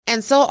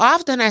And so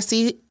often I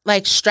see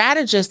like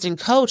strategists and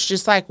coach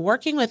just like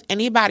working with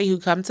anybody who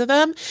come to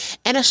them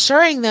and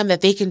assuring them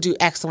that they can do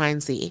X, Y,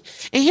 and Z.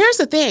 And here's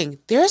the thing,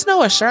 there's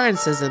no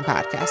assurances in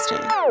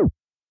podcasting.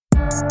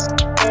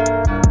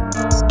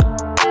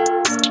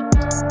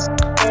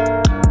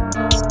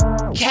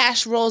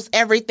 Cash rolls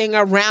everything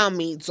around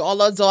me.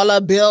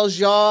 Dollar bills,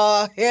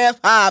 y'all. Hip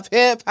hop.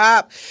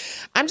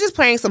 I'm just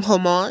paying some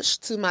homage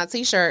to my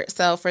t-shirt.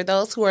 So for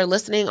those who are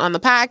listening on the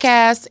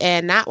podcast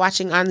and not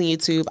watching on the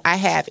YouTube, I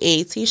have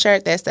a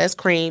t-shirt that says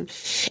cream.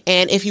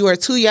 And if you are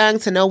too young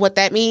to know what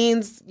that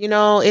means, you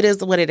know, it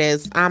is what it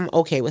is. I'm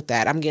okay with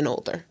that. I'm getting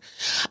older.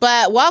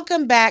 But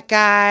welcome back,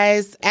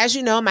 guys. As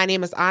you know, my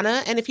name is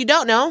Anna. And if you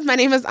don't know, my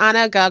name is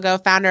Anna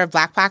Agogo, founder of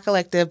Black Pod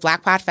Collective,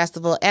 Black Pod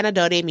Festival, and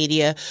Adode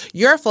Media,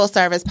 your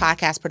full-service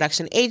podcast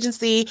production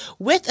agency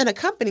with an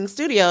accompanying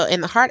studio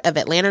in the heart of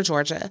Atlanta,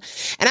 Georgia.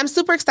 And I'm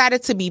super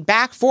excited to be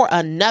back for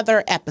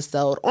another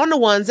episode on the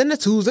ones and the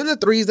twos and the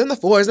threes and the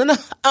fours and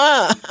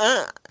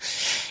the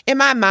In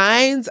my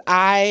mind,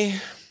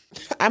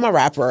 I'm a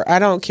rapper. I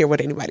don't care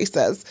what anybody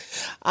says.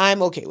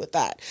 I'm okay with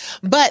that.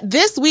 But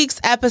this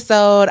week's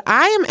episode,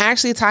 I am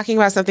actually talking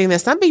about something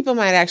that some people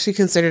might actually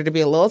consider to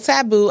be a little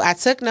taboo. I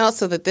took notes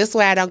so that this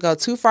way I don't go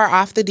too far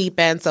off the deep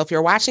end. So if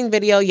you're watching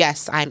video,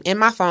 yes, I'm in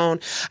my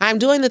phone. I'm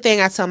doing the thing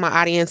I tell my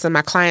audience and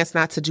my clients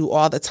not to do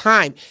all the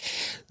time.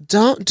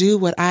 Don't do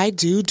what I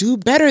do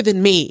better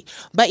than me.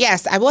 But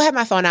yes, I will have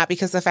my phone out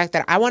because the fact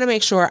that I want to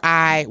make sure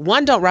I,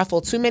 one, don't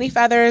ruffle too many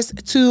feathers.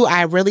 Two,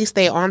 I really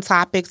stay on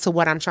topic to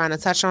what I'm trying to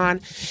touch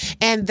on.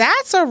 And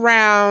that's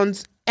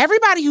around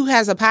everybody who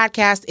has a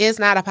podcast is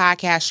not a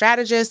podcast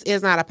strategist,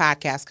 is not a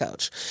podcast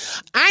coach.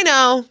 I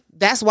know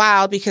that's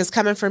wild because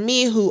coming from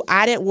me, who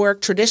I didn't work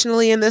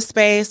traditionally in this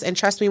space, and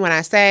trust me when I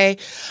say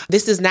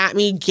this is not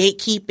me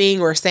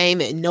gatekeeping or saying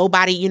that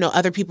nobody,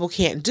 other people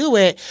can't do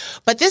it,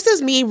 but this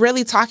is me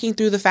really talking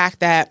through the fact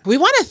that we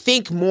want to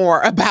think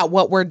more about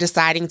what we're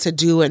deciding to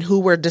do and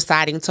who we're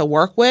deciding to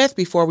work with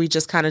before we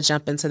just kind of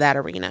jump into that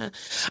arena.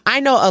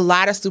 I know a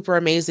lot of super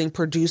amazing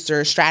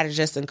producers,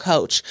 strategists, and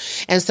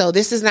coach. And so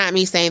this is not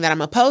me saying that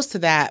I'm opposed to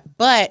that,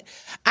 but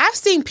I've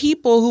seen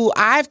people who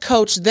I've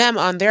coached them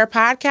on their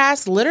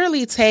podcast literally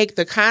take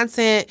the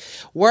content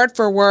word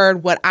for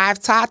word, what I've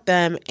taught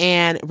them,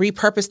 and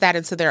repurpose that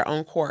into their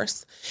own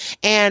course.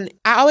 And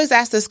I always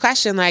ask this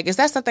question, like, is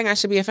that something I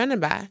should be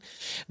offended by?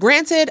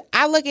 Granted,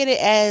 I look at it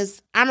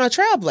as I'm a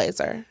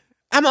trailblazer.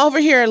 I'm over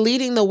here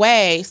leading the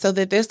way so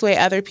that this way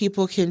other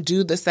people can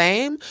do the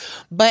same.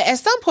 But at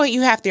some point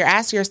you have to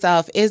ask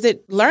yourself, is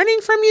it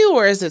learning from you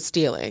or is it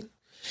stealing?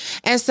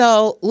 And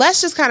so let's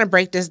just kind of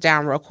break this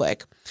down real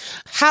quick.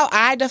 How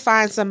I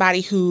define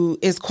somebody who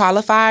is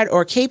qualified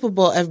or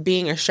capable of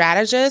being a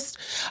strategist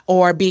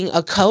or being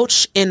a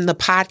coach in the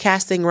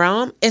podcasting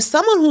realm is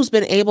someone who's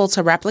been able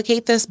to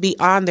replicate this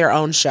beyond their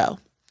own show.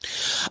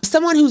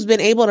 Someone who's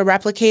been able to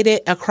replicate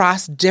it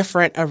across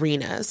different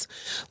arenas.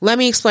 Let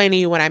me explain to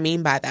you what I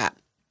mean by that.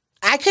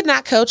 I could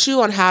not coach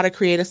you on how to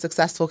create a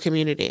successful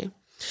community.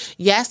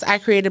 Yes, I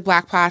created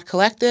Black Pod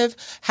Collective.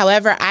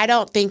 However, I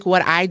don't think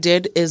what I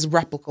did is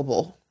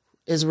replicable,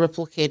 is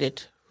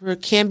replicated, or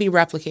can be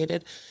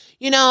replicated.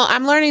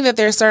 I'm learning that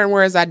there are certain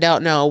words I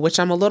don't know, which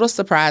I'm a little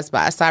surprised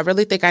by. So I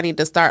really think I need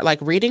to start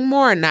reading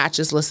more and not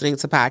just listening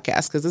to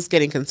podcasts because it's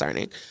getting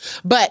concerning.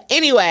 But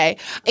anyway,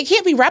 it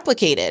can't be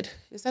replicated.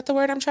 Is that the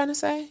word I'm trying to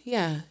say?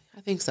 Yeah,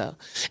 I think so.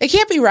 It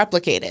can't be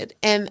replicated.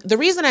 And the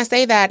reason I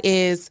say that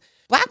is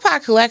Black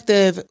Pod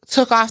Collective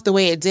took off the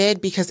way it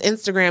did because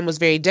Instagram was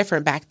very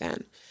different back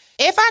then.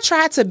 If I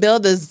tried to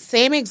build the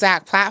same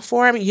exact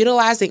platform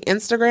utilizing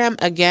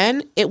Instagram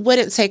again, it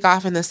wouldn't take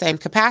off in the same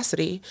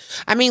capacity.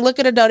 I mean, look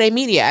at Adode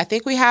Media. I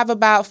think we have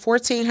about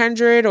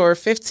 1,400 or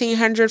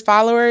 1,500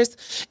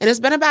 followers, and it's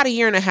been about a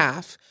year and a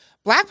half.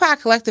 Black Pod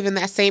Collective in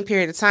that same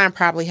period of time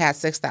probably had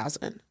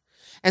 6,000.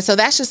 And so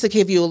that's just to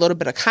give you a little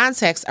bit of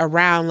context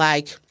around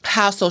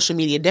how social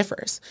media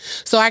differs.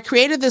 So I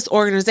created this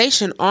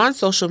organization on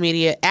social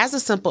media as a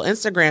simple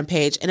Instagram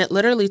page, and it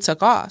literally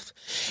took off.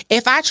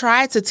 If I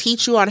tried to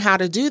teach you on how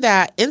to do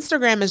that,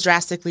 Instagram is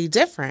drastically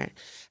different.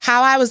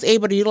 How I was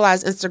able to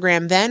utilize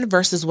Instagram then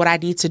versus what I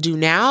need to do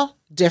now,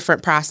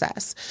 different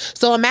process.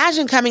 So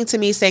imagine coming to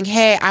me saying,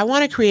 hey, I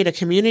want to create a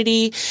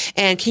community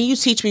and can you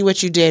teach me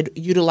what you did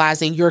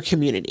utilizing your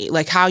community,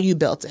 like how you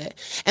built it?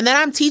 And then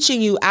I'm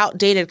teaching you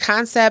outdated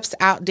concepts,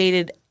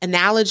 outdated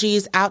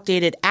analogies,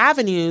 outdated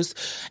avenues,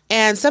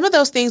 and some of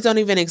those things don't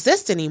even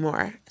exist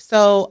anymore.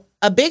 So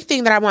a big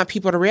thing that I want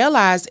people to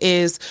realize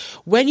is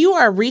when you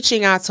are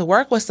reaching out to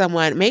work with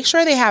someone, make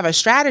sure they have a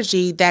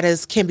strategy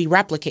that can be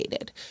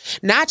replicated,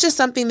 not just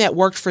something that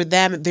worked for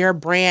them, their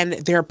brand,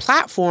 their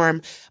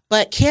platform,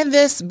 but can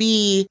this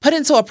be put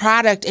into a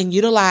product and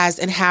utilized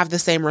and have the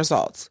same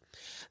results?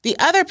 The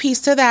other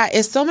piece to that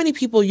is so many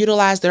people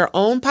utilize their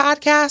own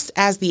podcast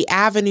as the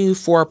avenue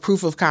for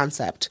proof of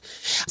concept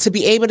to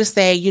be able to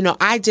say,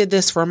 I did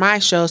this for my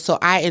show, so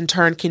I in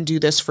turn can do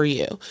this for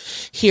you.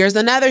 Here's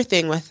another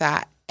thing with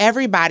that.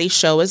 Everybody's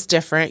show is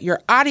different. Your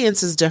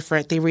audience is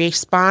different. They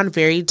respond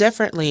very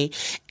differently.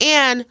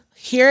 And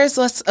here's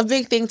what's a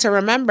big thing to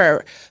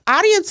remember.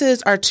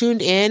 Audiences are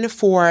tuned in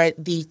for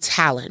the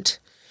talent,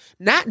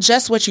 not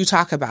just what you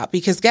talk about,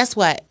 because guess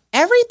what?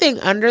 Everything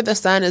under the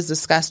sun is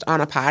discussed on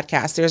a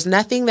podcast. There's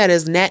nothing that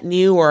is net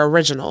new or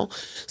original.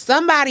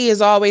 Somebody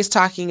is always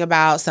talking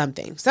about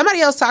something. Somebody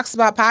else talks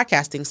about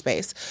podcasting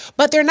space,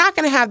 but they're not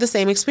going to have the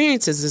same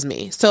experiences as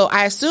me. So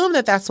I assume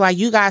that that's why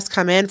you guys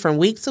come in from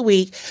week to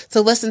week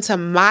to listen to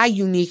my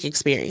unique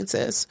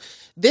experiences.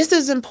 This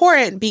is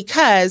important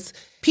because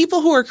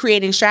people who are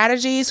creating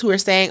strategies, who are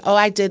saying, oh,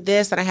 I did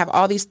this and I have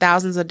all these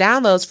thousands of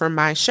downloads from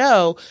my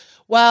show.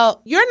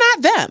 Well, you're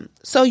not them.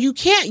 So you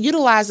can't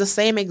utilize the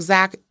same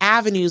exact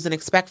avenues and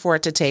expect for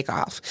it to take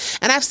off.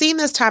 And I've seen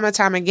this time and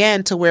time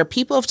again to where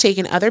people have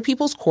taken other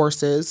people's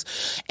courses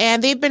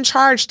and they've been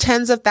charged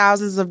tens of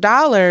thousands of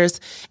dollars.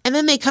 And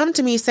then they come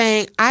to me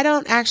saying, I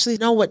don't actually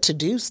know what to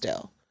do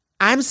still.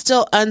 I'm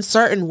still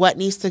uncertain what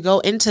needs to go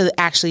into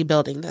actually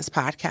building this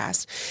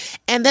podcast.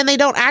 And then they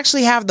don't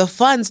actually have the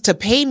funds to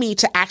pay me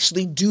to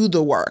actually do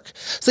the work.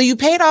 So you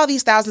paid all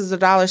these thousands of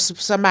dollars to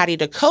somebody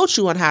to coach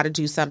you on how to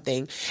do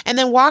something and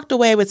then walked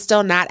away with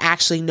still not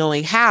actually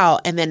knowing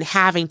how and then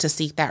having to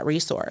seek that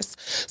resource.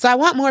 So I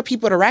want more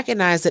people to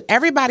recognize that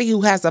everybody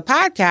who has a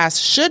podcast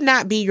should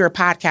not be your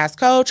podcast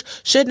coach,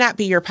 should not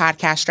be your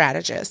podcast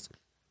strategist.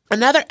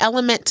 Another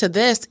element to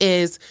this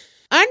is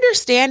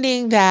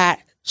understanding that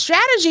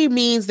strategy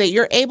means that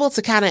you're able to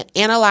kind of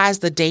analyze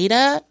the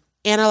data,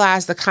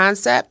 analyze the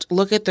concept,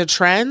 look at the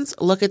trends,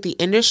 look at the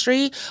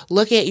industry,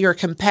 look at your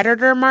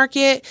competitor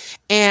market,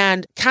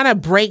 and kind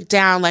of break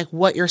down like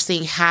what you're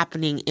seeing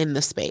happening in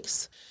the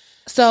space.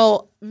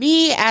 So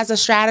me as a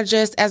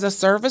strategist, as a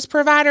service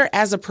provider,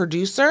 as a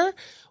producer,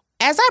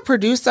 as I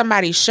produce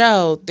somebody's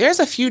show, there's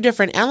a few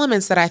different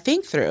elements that I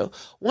think through.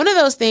 One of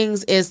those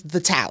things is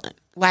the talent.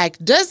 Like,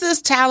 does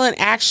this talent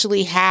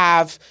actually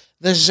have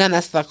the je ne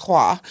sais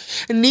quoi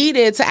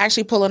needed to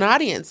actually pull an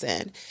audience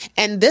in?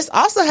 And this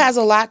also has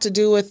a lot to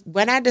do with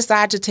when I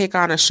decide to take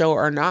on a show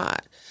or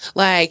not.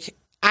 Like,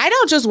 I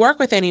don't just work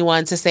with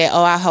anyone to say,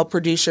 oh, I'll help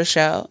produce your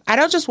show. I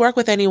don't just work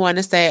with anyone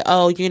to say,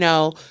 oh,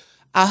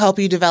 I'll help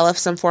you develop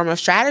some form of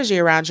strategy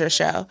around your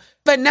show.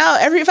 But no,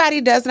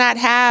 everybody does not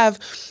have,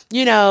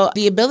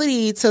 the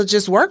ability to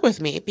just work with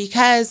me,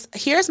 because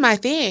here's my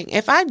thing.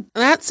 I'm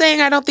not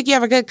saying I don't think you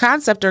have a good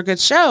concept or a good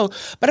show,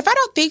 but if I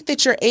don't think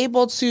that you're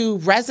able to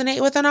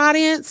resonate with an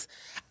audience,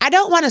 I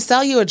don't want to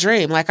sell you a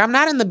dream. Like, I'm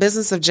not in the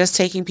business of just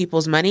taking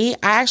people's money.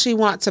 I actually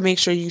want to make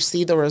sure you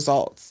see the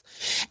results.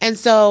 And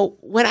so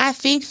when I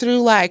think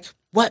through like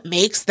what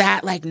makes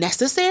that like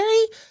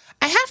necessary,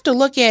 I have to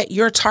look at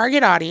your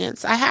target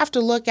audience. I have to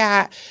look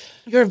at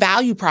your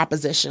value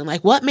proposition,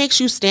 like what makes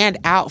you stand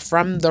out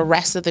from the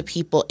rest of the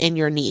people in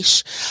your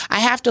niche. I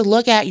have to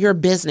look at your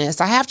business.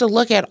 I have to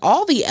look at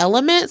all the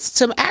elements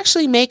to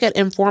actually make an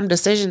informed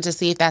decision to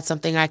see if that's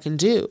something I can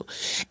do.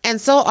 And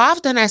so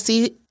often I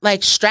see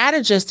like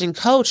strategists and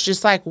coach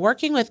just like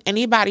working with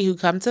anybody who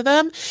come to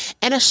them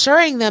and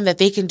assuring them that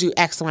they can do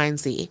X, Y, and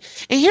Z.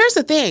 And here's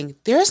the thing.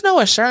 There's no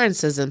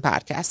assurances in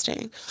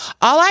podcasting.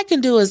 All I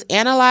can do is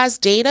analyze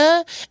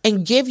data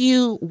and give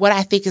you what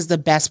I think is the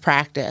best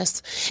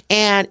practice.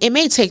 And it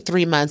may take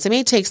 3 months. It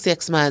may take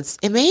 6 months.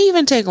 It may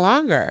even take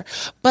longer.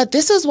 But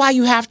this is why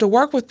you have to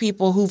work with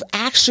people who've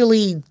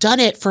actually done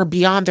it for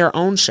beyond their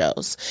own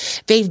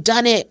shows. They've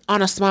done it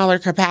on a smaller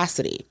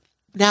capacity.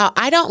 Now,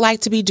 I don't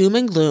like to be doom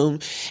and gloom,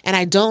 and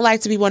I don't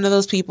like to be one of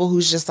those people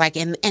who's just like,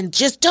 and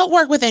just don't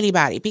work with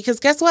anybody, because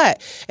guess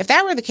what? If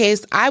that were the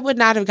case, I would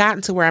not have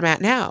gotten to where I'm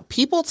at now.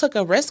 People took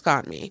a risk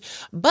on me,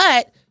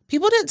 but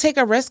people didn't take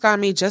a risk on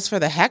me just for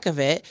the heck of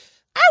it.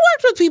 I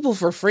worked with people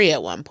for free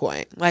at one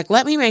point. Like,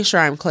 let me make sure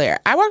I'm clear.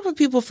 I worked with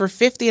people for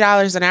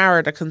 $50 an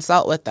hour to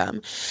consult with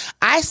them.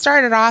 I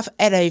started off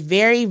at a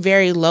very,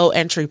 very low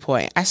entry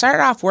point. I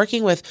started off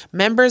working with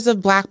members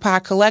of Black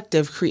Pod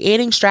Collective,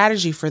 creating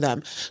strategy for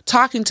them,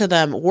 talking to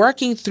them,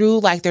 working through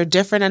like their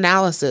different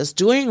analysis,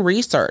 doing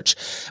research.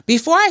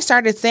 Before I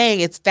started saying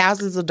it's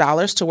thousands of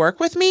dollars to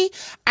work with me,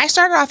 I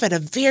started off at a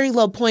very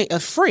low point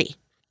of free.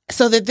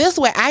 So that this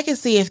way I can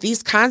see if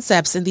these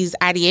concepts and these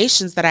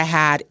ideations that I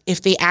had,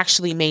 if they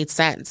actually made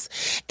sense.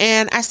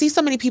 And I see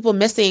so many people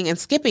missing and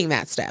skipping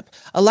that step.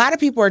 A lot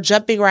of people are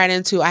jumping right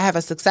into, I have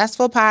a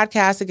successful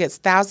podcast that gets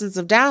thousands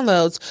of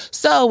downloads.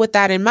 So with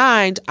that in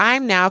mind,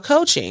 I'm now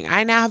coaching.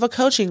 I now have a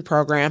coaching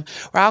program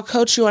where I'll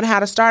coach you on how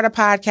to start a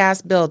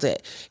podcast, build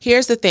it.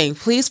 Here's the thing.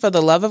 Please, for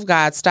the love of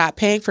God, stop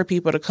paying for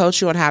people to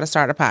coach you on how to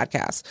start a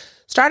podcast.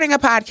 Starting a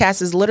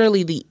podcast is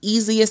literally the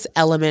easiest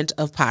element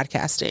of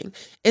podcasting.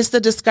 It's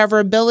the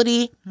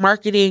discoverability,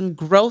 marketing,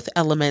 growth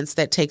elements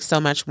that take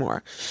so much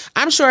more.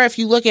 I'm sure if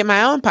you look at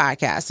my own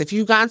podcast, if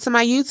you've gone to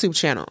my YouTube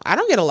channel, I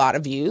don't get a lot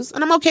of views,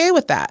 and I'm okay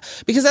with that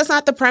because that's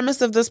not the premise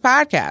of this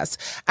podcast.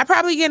 I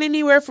probably get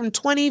anywhere from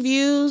 20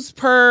 views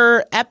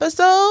per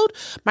episode.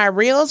 My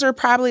reels are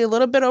probably a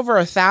little bit over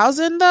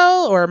 1,000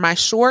 though, or my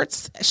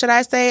shorts, should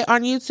I say,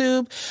 on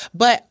YouTube.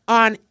 But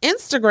on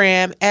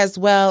Instagram, as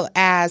well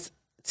as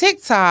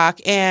TikTok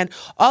and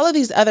all of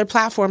these other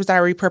platforms that I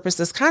repurpose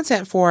this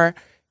content for,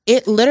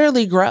 it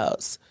literally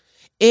grows.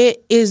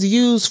 it is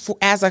used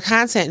as a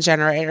content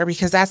generator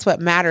because that's what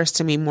matters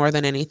to me more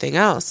than anything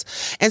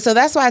else. And so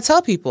that's why I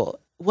tell people,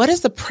 what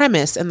is the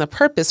premise and the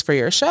purpose for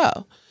your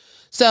show?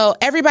 So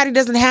everybody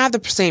doesn't have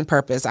the same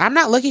purpose. I'm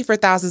not looking for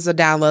thousands of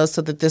downloads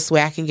so that this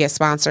way I can get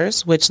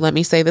sponsors, which let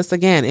me say this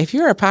again. If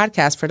you're a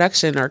podcast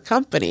production or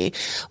company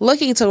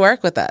looking to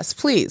work with us,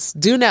 please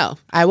do know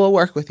I will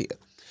work with you.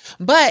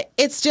 But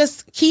it's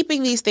just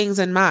keeping these things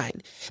in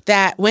mind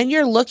that when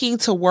you're looking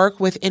to work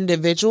with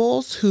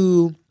individuals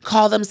who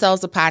call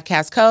themselves a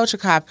podcast coach, a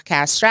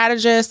podcast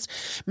strategist,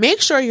 make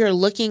sure you're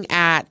looking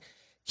at,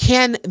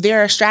 can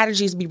their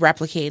strategies be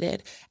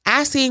replicated?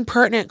 Asking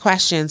pertinent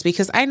questions,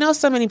 because I know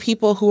so many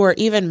people who are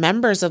even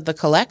members of the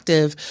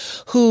collective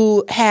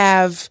who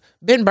have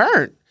been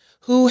burnt,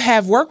 who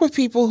have worked with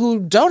people who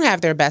don't have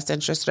their best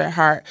interest at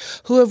heart,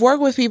 who have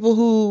worked with people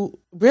who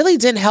really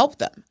didn't help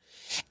them.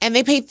 And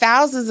they paid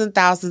thousands and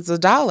thousands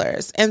of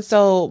dollars. And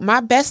so my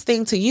best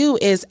thing to you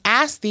is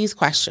ask these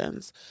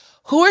questions.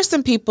 Who are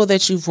some people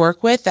that you've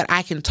worked with that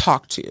I can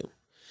talk to?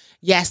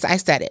 Yes, I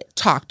said it.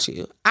 Talk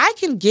to. I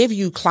can give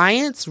you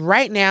clients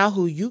right now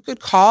who you could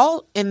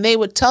call and they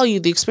would tell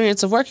you the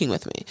experience of working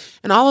with me.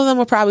 And all of them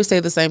will probably say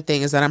the same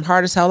thing, is that I'm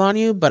hard as hell on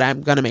you, but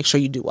I'm going to make sure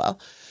you do well.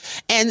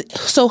 And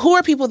so who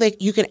are people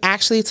that you can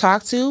actually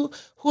talk to?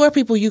 Who are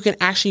people you can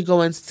actually go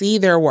and see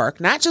their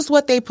work, not just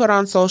what they put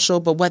on social,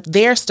 but what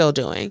they're still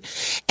doing?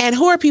 And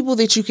who are people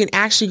that you can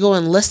actually go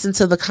and listen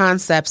to the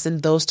concepts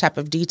and those type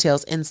of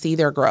details and see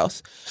their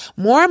growth?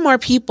 More and more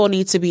people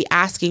need to be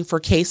asking for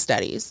case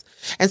studies.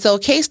 And so a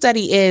case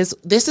study is,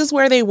 this is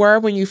where they were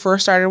when you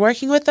first started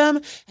working with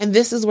them, and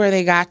this is where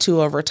they got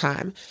to over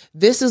time.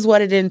 This is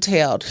what it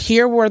entailed.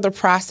 Here were the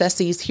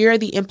processes. Here are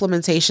the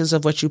implementations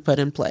of what you put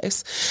in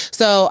place.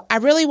 So I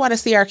really want to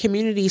see our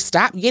community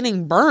stop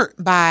getting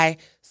burnt by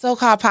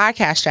so-called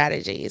podcast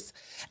strategies.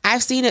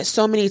 I've seen it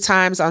so many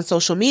times on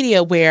social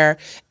media where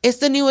it's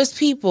the newest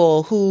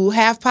people who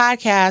have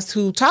podcasts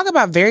who talk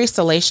about very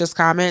salacious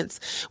comments,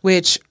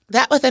 which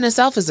that within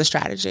itself is a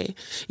strategy.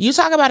 You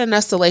talk about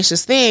enough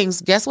salacious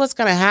things, guess what's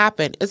going to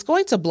happen? It's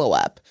going to blow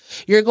up.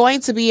 You're going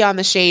to be on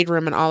the shade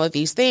room and all of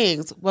these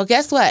things. Well,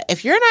 guess what?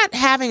 If you're not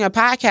having a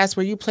podcast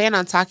where you plan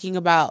on talking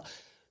about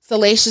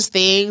salacious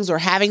things or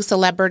having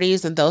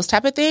celebrities and those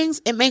type of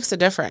things, it makes a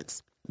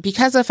difference.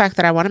 Because of the fact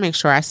that I want to make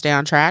sure I stay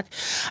on track.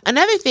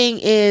 Another thing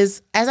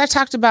is, as I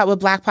talked about with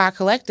Black Pod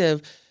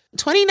Collective,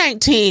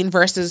 2019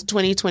 versus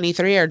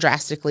 2023 are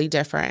drastically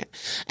different.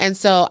 And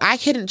so I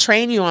couldn't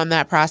train you on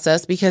that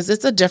process because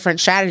it's a different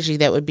strategy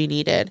that would be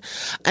needed.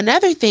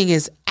 Another thing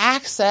is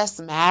access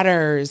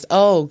matters.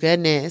 Oh,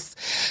 goodness.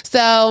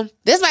 So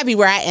this might be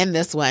where I end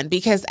this one,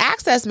 because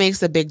access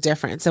makes a big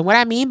difference. And what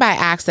I mean by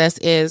access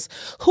is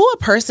who a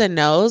person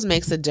knows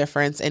makes a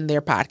difference in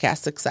their podcast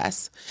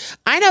success.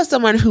 I know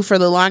someone who for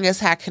the longest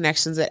had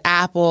connections at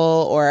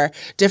Apple or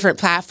different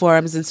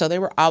platforms. And so they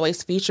were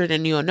always featured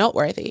in New and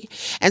Noteworthy.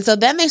 And so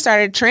then they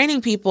started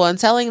training people and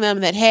telling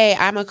them that, hey,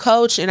 I'm a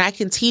coach and I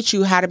can teach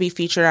you how to be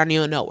featured on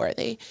New and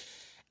Noteworthy.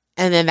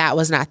 And then that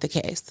was not the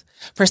case.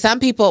 For some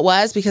people, it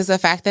was because of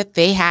the fact that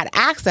they had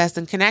access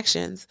and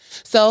connections.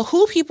 So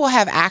who people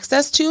have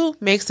access to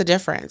makes a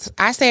difference.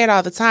 I say it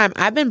all the time.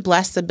 I've been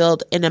blessed to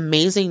build an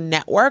amazing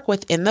network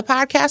within the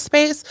podcast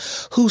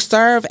space who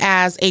serve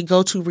as a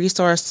go-to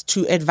resource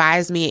to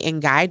advise me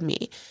and guide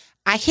me.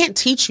 I can't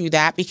teach you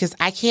that because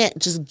I can't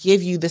just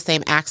give you the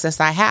same access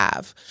I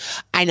have.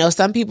 I know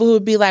some people who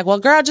would be like, well,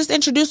 girl, just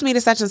introduce me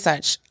to such and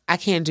such. I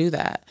can't do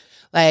that.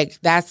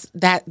 Like that's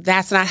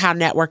not how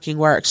networking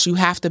works. You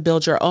have to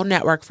build your own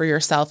network for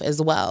yourself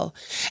as well.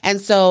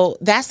 And so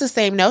that's the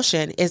same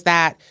notion, is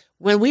that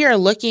when we are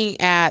looking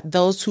at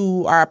those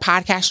who are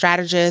podcast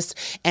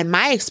strategists, and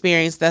my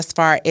experience thus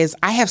far is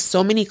I have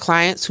so many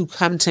clients who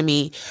come to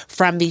me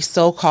from these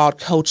so-called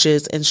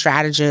coaches and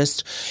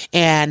strategists,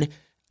 and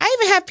I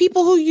even have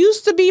people who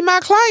used to be my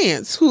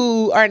clients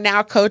who are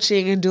now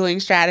coaching and doing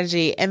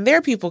strategy, and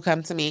their people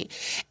come to me.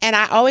 And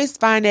I always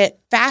find it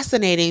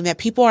fascinating that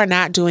people are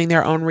not doing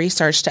their own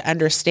research to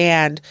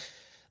understand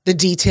the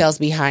details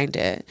behind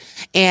it.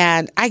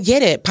 And I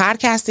get it.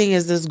 Podcasting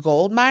is this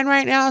gold mine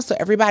right now. So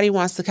everybody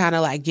wants to kind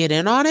of like get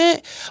in on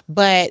it,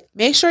 but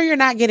make sure you're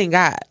not getting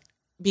got,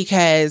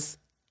 because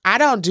I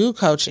don't do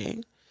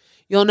coaching.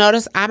 You'll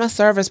notice I'm a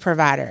service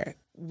provider.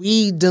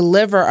 We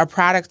deliver a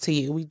product to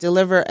you. We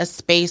deliver a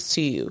space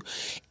to you.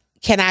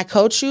 Can I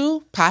coach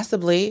you?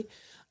 Possibly.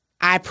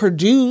 I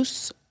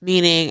produce,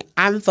 meaning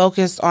I'm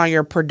focused on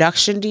your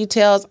production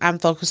details. I'm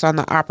focused on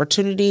the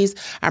opportunities.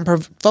 I'm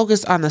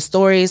focused on the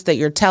stories that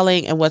you're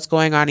telling and what's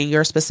going on in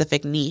your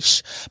specific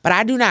niche. But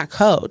I do not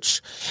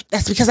coach.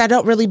 That's because I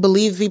don't really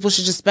believe people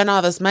should just spend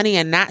all this money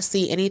and not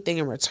see anything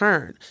in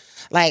return.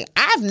 Like,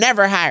 I've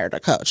never hired a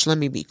coach. Let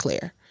me be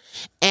clear.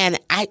 And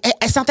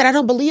it's not that I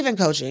don't believe in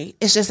coaching.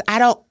 It's just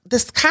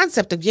this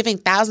concept of giving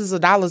thousands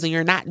of dollars and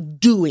you're not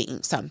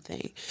doing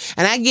something.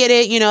 And I get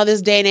it,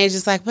 this day and age,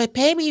 it's like, but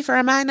pay me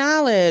for my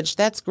knowledge.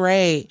 That's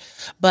great.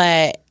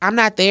 But I'm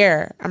not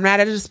there. I'm not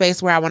at a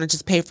space where I want to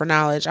just pay for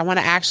knowledge. I want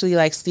to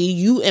actually see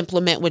you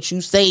implement what you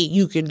say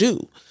you can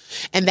do.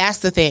 And that's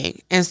the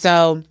thing. And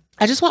so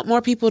I just want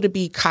more people to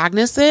be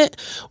cognizant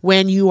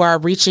when you are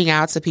reaching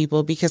out to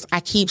people, because I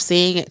keep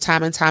seeing it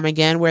time and time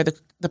again where the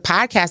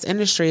podcast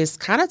industry is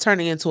kind of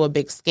turning into a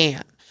big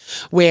scam,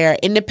 where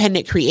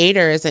independent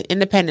creators and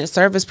independent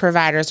service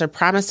providers are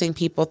promising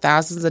people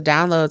thousands of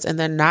downloads and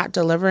then not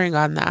delivering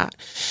on that.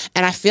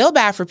 And I feel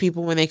bad for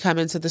people when they come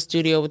into the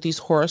studio with these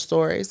horror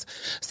stories.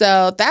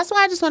 So that's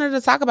why I just wanted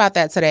to talk about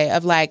that today,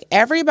 of like,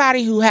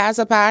 everybody who has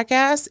a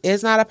podcast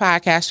is not a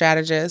podcast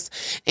strategist.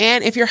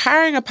 And if you're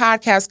hiring a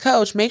podcast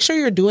coach, make sure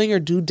you're doing your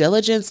due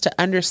diligence to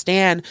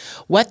understand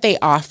what they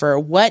offer.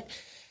 What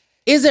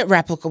is it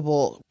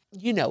replicable?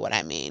 You know what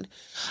I mean.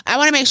 I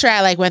want to make sure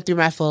I went through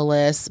my full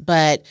list,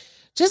 but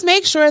just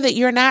make sure that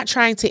you're not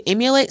trying to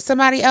emulate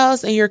somebody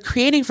else and you're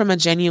creating from a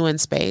genuine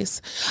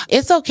space.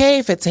 It's okay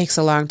if it takes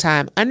a long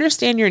time.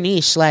 Understand your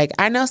niche.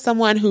 I know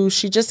someone who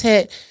she just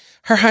hit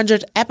her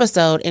 100th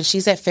episode and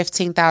she's at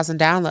 15,000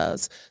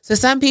 downloads. So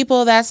some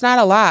people, that's not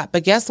a lot,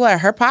 but guess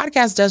what? Her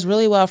podcast does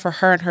really well for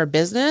her and her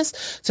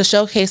business to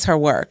showcase her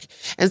work.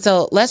 And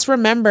so let's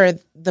remember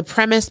the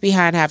premise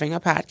behind having a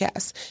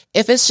podcast.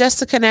 If it's just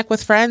to connect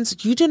with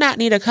friends, you do not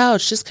need a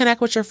coach. Just connect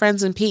with your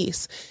friends in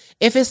peace.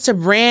 If it's to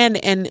brand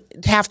and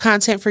have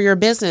content for your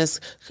business,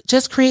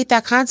 just create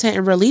that content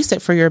and release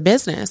it for your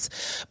business.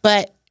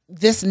 But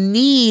this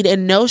need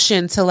and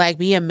notion to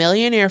be a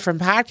millionaire from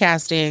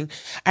podcasting,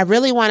 I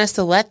really want us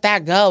to let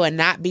that go and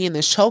not be in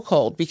this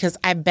chokehold, because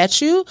I bet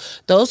you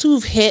those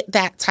who've hit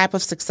that type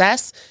of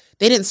success,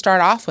 they didn't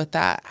start off with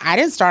that. I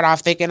didn't start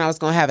off thinking I was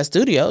going to have a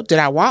studio. Did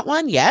I want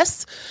one?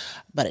 Yes.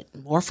 But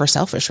more for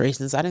selfish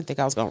reasons. I didn't think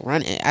I was going to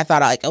run it. I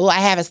thought I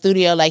have a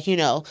studio,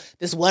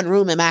 this one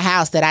room in my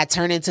house that I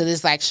turn into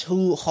this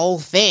whole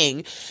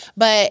thing.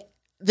 But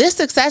this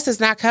success has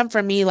not come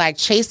from me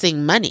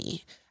chasing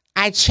money.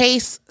 I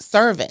chase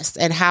service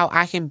and how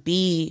I can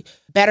be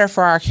better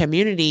for our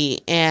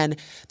community. And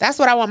that's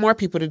what I want more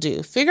people to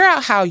do. Figure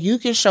out how you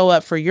can show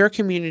up for your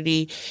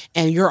community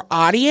and your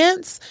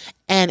audience.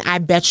 And I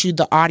bet you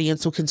the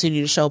audience will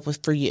continue to show up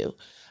for you.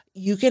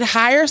 You can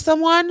hire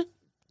someone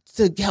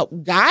to help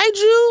guide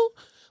you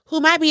who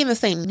might be in the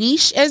same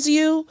niche as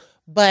you,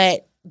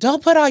 but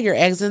don't put all your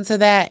eggs into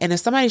that. And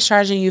if somebody's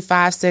charging you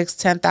 $5,000,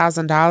 $6,000,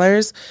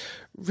 $10,000,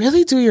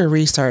 really do your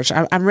research.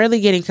 I'm really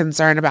getting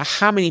concerned about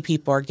how many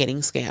people are getting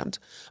scammed.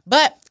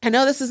 But I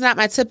know this is not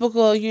my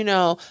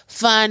typical,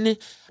 fun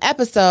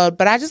episode,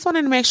 but I just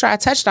wanted to make sure I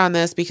touched on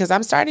this because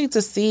I'm starting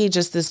to see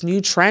just this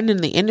new trend in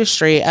the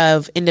industry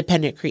of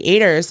independent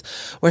creators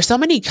where so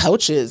many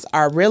coaches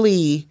are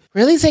really,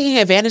 really taking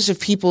advantage of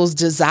people's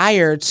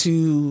desire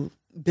to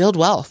build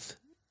wealth.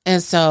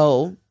 And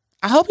so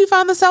I hope you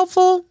found this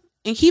helpful.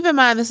 And keep in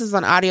mind, this is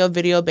an audio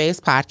video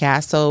based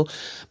podcast. So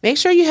make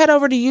sure you head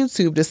over to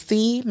YouTube to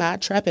see my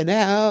trapping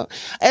out,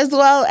 as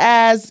well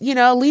as,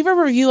 leave a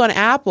review on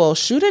Apple,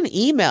 shoot an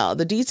email.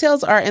 The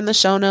details are in the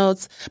show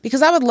notes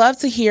because I would love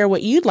to hear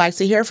what you'd like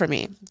to hear from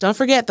me. Don't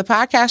forget, the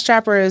Podcast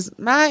Trapper is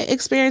my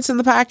experience in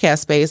the podcast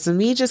space and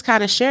me just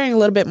kind of sharing a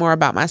little bit more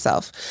about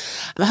myself.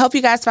 I hope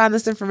you guys found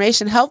this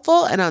information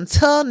helpful. And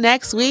until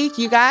next week,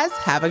 you guys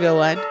have a good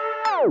one.